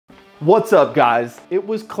What's up, guys? It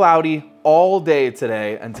was cloudy all day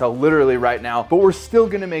today until literally right now, but we're still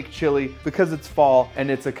gonna make chili because it's fall and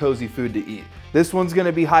it's a cozy food to eat. This one's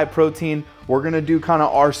gonna be high protein. We're gonna do kind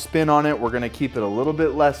of our spin on it. We're gonna keep it a little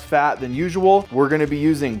bit less fat than usual. We're gonna be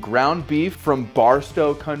using ground beef from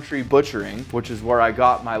Barstow Country Butchering, which is where I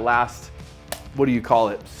got my last, what do you call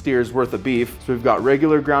it, steer's worth of beef. So we've got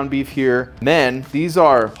regular ground beef here. Then these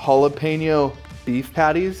are jalapeno beef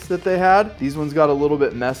patties that they had. These ones got a little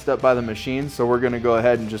bit messed up by the machine, so we're gonna go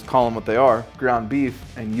ahead and just call them what they are, ground beef,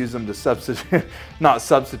 and use them to substitute, not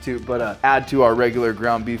substitute, but add to our regular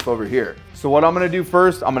ground beef over here. So what I'm gonna do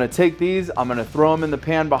first, I'm gonna take these, I'm gonna throw them in the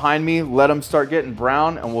pan behind me, let them start getting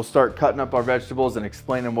brown, and we'll start cutting up our vegetables and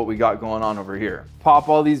explaining what we got going on over here. Pop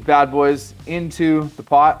all these bad boys into the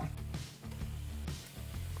pot.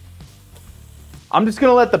 I'm just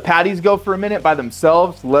gonna let the patties go for a minute by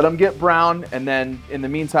themselves, let them get brown, and then in the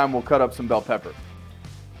meantime, we'll cut up some bell pepper.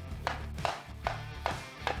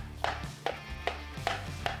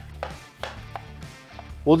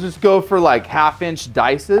 We'll just go for like 1/2 inch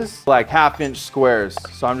dices, like 1/2 inch squares.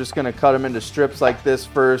 So I'm just gonna cut them into strips like this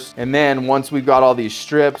first. And then once we've got all these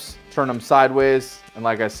strips, turn them sideways. And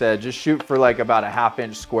like I said, just shoot for like about a 1/2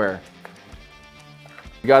 inch square.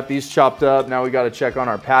 We got these chopped up. Now we gotta check on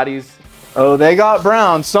our patties. Oh, they got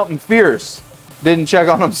brown, something fierce. Didn't check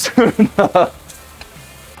on them soon enough.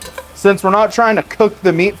 Since we're not trying to cook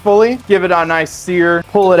the meat fully, give it a nice sear,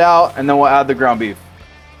 pull it out, and then we'll add the ground beef.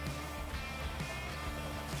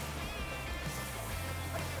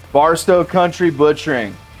 Barstow Country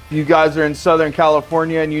Butchering. If you guys are in Southern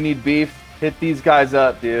California and you need beef, hit these guys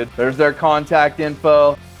up, dude. There's their contact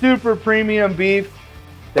info. Super premium beef.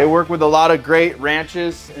 They work with a lot of great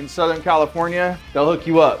ranches in Southern California. They'll hook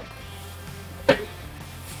you up.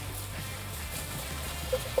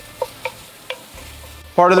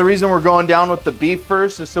 Part of the reason we're going down with the beef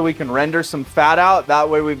first is so we can render some fat out. That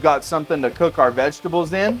way we've got something to cook our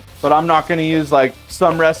vegetables in. But I'm not gonna use, like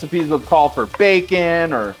some recipes will call for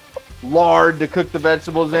bacon or lard to cook the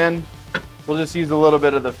vegetables in. We'll just use a little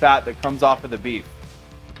bit of the fat that comes off of the beef.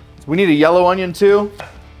 So we need a yellow onion too.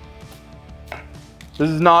 This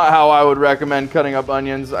is not how I would recommend cutting up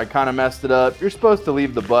onions. I kind of messed it up. You're supposed to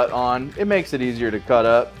leave the butt on. It makes it easier to cut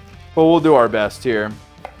up, but we'll do our best here.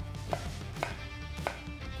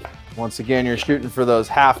 Once again, you're shooting for those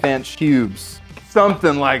 1/2 inch cubes,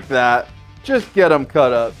 something like that. Just get them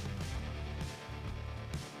cut up.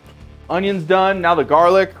 Onions done. Now the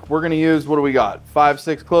garlic. We're gonna use, what do we got? 5,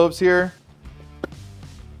 6 cloves here.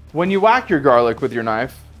 When you whack your garlic with your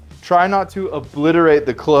knife, try not to obliterate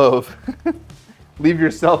the clove. Leave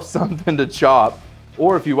yourself something to chop.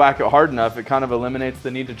 Or if you whack it hard enough, it kind of eliminates the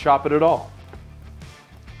need to chop it at all.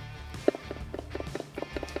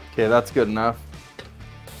 Okay, that's good enough.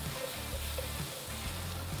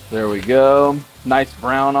 There we go. Nice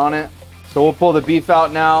brown on it. So we'll pull the beef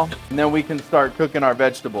out now, and then we can start cooking our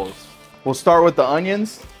vegetables. We'll start with the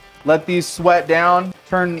onions. Let these sweat down,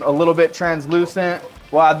 turn a little bit translucent.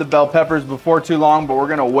 We'll add the bell peppers before too long, but we're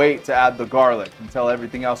gonna wait to add the garlic until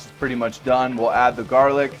everything else is pretty much done. We'll add the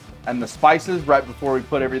garlic and the spices right before we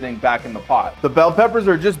put everything back in the pot. The bell peppers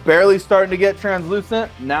are just barely starting to get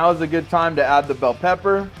translucent. Now is a good time to add the bell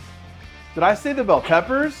pepper. Did I say the bell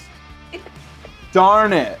peppers?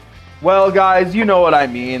 Darn it. Well, guys, you know what I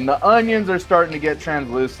mean. The onions are starting to get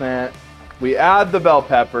translucent. We add the bell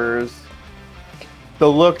peppers. The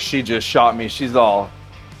look she just shot me, she's all,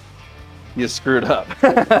 you screwed up.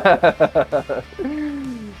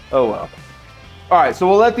 Oh, well. All right, so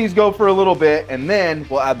we'll let these go for a little bit, and then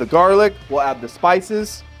we'll add the garlic, we'll add the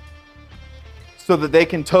spices so that they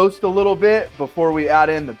can toast a little bit before we add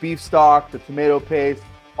in the beef stock, the tomato paste,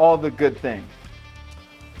 all the good things.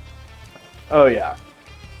 Oh, yeah.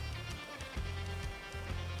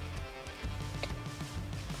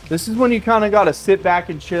 This is when you kind of got to sit back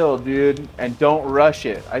and chill, dude, and don't rush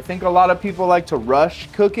it. I think a lot of people like to rush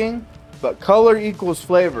cooking, but color equals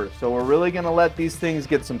flavor. So we're really going to let these things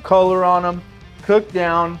get some color on them, cook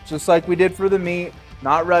down, just like we did for the meat,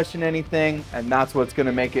 not rushing anything, and that's what's going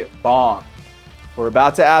to make it bomb. We're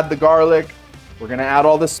about to add the garlic. We're going to add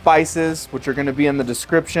all the spices, which are going to be in the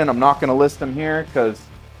description. I'm not going to list them here because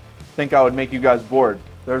I think I would make you guys bored.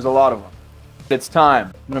 There's a lot of them. It's time.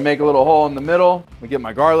 I'm gonna make a little hole in the middle. I'm gonna get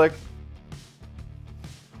my garlic.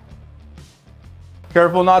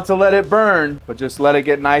 Careful not to let it burn, but just let it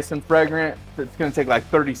get nice and fragrant. It's gonna take like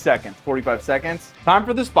 30 seconds, 45 seconds. Time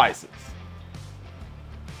for the spices.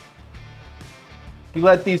 If you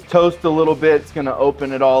let these toast a little bit, it's gonna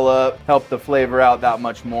open it all up, help the flavor out that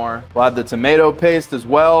much more. We'll add the tomato paste as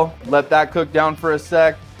well. Let that cook down for a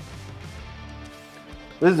sec.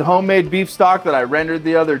 This is homemade beef stock that I rendered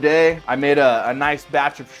the other day. I made a nice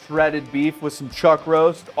batch of shredded beef with some chuck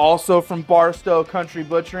roast, also from Barstow Country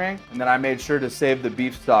Butchering. And then I made sure to save the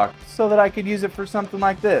beef stock so that I could use it for something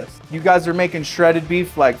like this. You guys are making shredded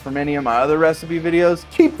beef like from any of my other recipe videos.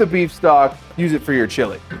 Keep the beef stock, use it for your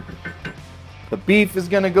chili. The beef is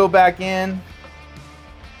gonna go back in.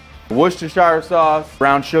 Worcestershire sauce,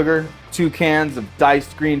 brown sugar, 2 cans of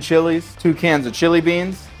diced green chilies, 2 cans of chili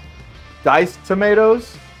beans, diced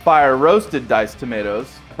tomatoes, fire roasted diced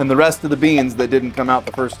tomatoes, and the rest of the beans that didn't come out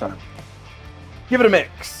the first time. Give it a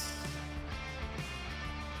mix.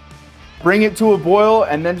 Bring it to a boil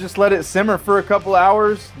and then just let it simmer for a couple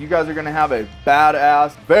hours. You guys are gonna have a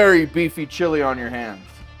badass, very beefy chili on your hands.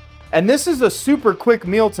 And this is a super quick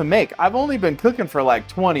meal to make. I've only been cooking for like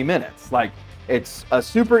 20 minutes. Like, it's a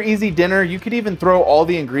super easy dinner. You could even throw all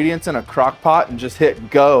the ingredients in a crock pot and just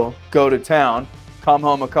hit go to town. Come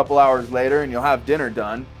home a couple hours later and you'll have dinner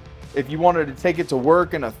done. If you wanted to take it to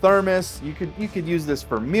work in a thermos, you could use this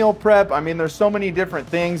for meal prep. I mean, there's so many different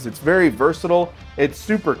things. It's very versatile. It's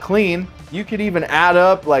super clean. You could even add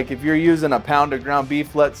up, like if you're using a pound of ground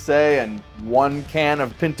beef, let's say, and 1 can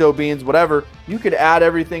of pinto beans, whatever, you could add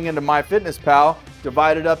everything into MyFitnessPal,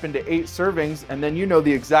 divide it up into 8 servings, and then you know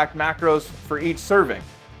the exact macros for each serving.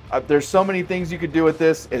 There's so many things you could do with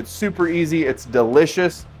this. It's super easy. It's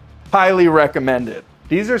delicious. Highly recommended.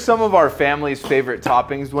 These are some of our family's favorite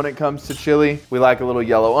toppings when it comes to chili. We like a little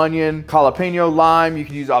yellow onion, jalapeno lime, you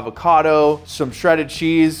can use avocado, some shredded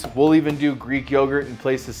cheese. We'll even do Greek yogurt in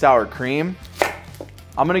place of sour cream.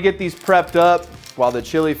 I'm gonna get these prepped up while the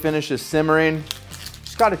chili finishes simmering.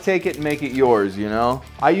 Just gotta take it and make it yours, you know?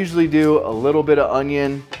 I usually do a little bit of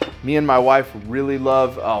onion. Me and my wife really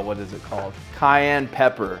love, what is it called? Cayenne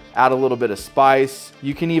pepper. Add a little bit of spice.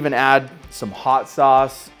 You can even add some hot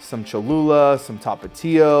sauce, some Cholula, some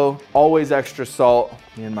Tapatio, always extra salt.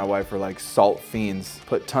 Me and my wife are like salt fiends.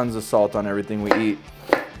 Put tons of salt on everything we eat.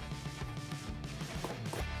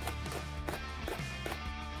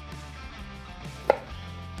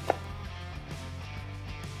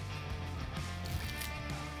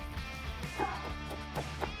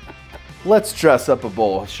 Let's dress up a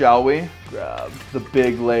bowl, shall we? Grab the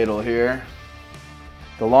big ladle here.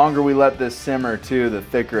 The longer we let this simmer too, the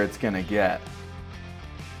thicker it's gonna get.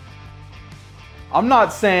 I'm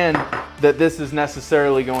not saying that this is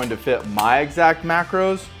necessarily going to fit my exact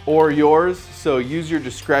macros or yours, so use your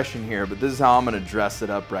discretion here, but this is how I'm gonna dress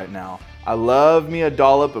it up right now. I love me a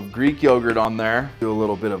dollop of Greek yogurt on there. Do a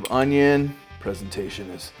little bit of onion. Presentation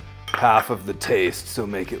is half of the taste, so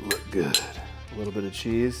make it look good. A little bit of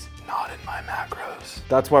cheese. Not in my macros.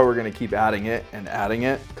 That's why we're gonna keep adding it and adding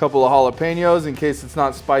it. A couple of jalapenos in case it's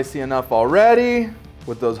not spicy enough already.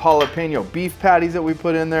 With those jalapeno beef patties that we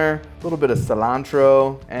put in there. A little bit of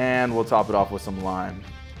cilantro, and we'll top it off with some lime.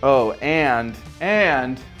 Oh, and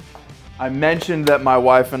I mentioned that my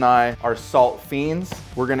wife and I are salt fiends.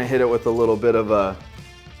 We're gonna hit it with a little bit of a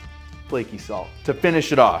flaky salt to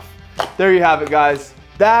finish it off. There you have it, guys.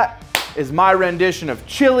 That is my rendition of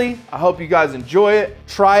chili. I hope you guys enjoy it.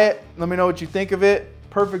 Try it. Let me know what you think of it.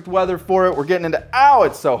 Perfect weather for it. We're getting into, ow,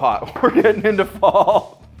 it's so hot. We're getting into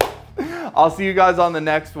fall. I'll see you guys on the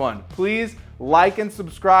next one. Please like and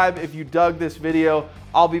subscribe if you dug this video.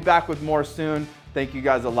 I'll be back with more soon. Thank you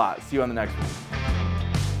guys a lot. See you on the next one.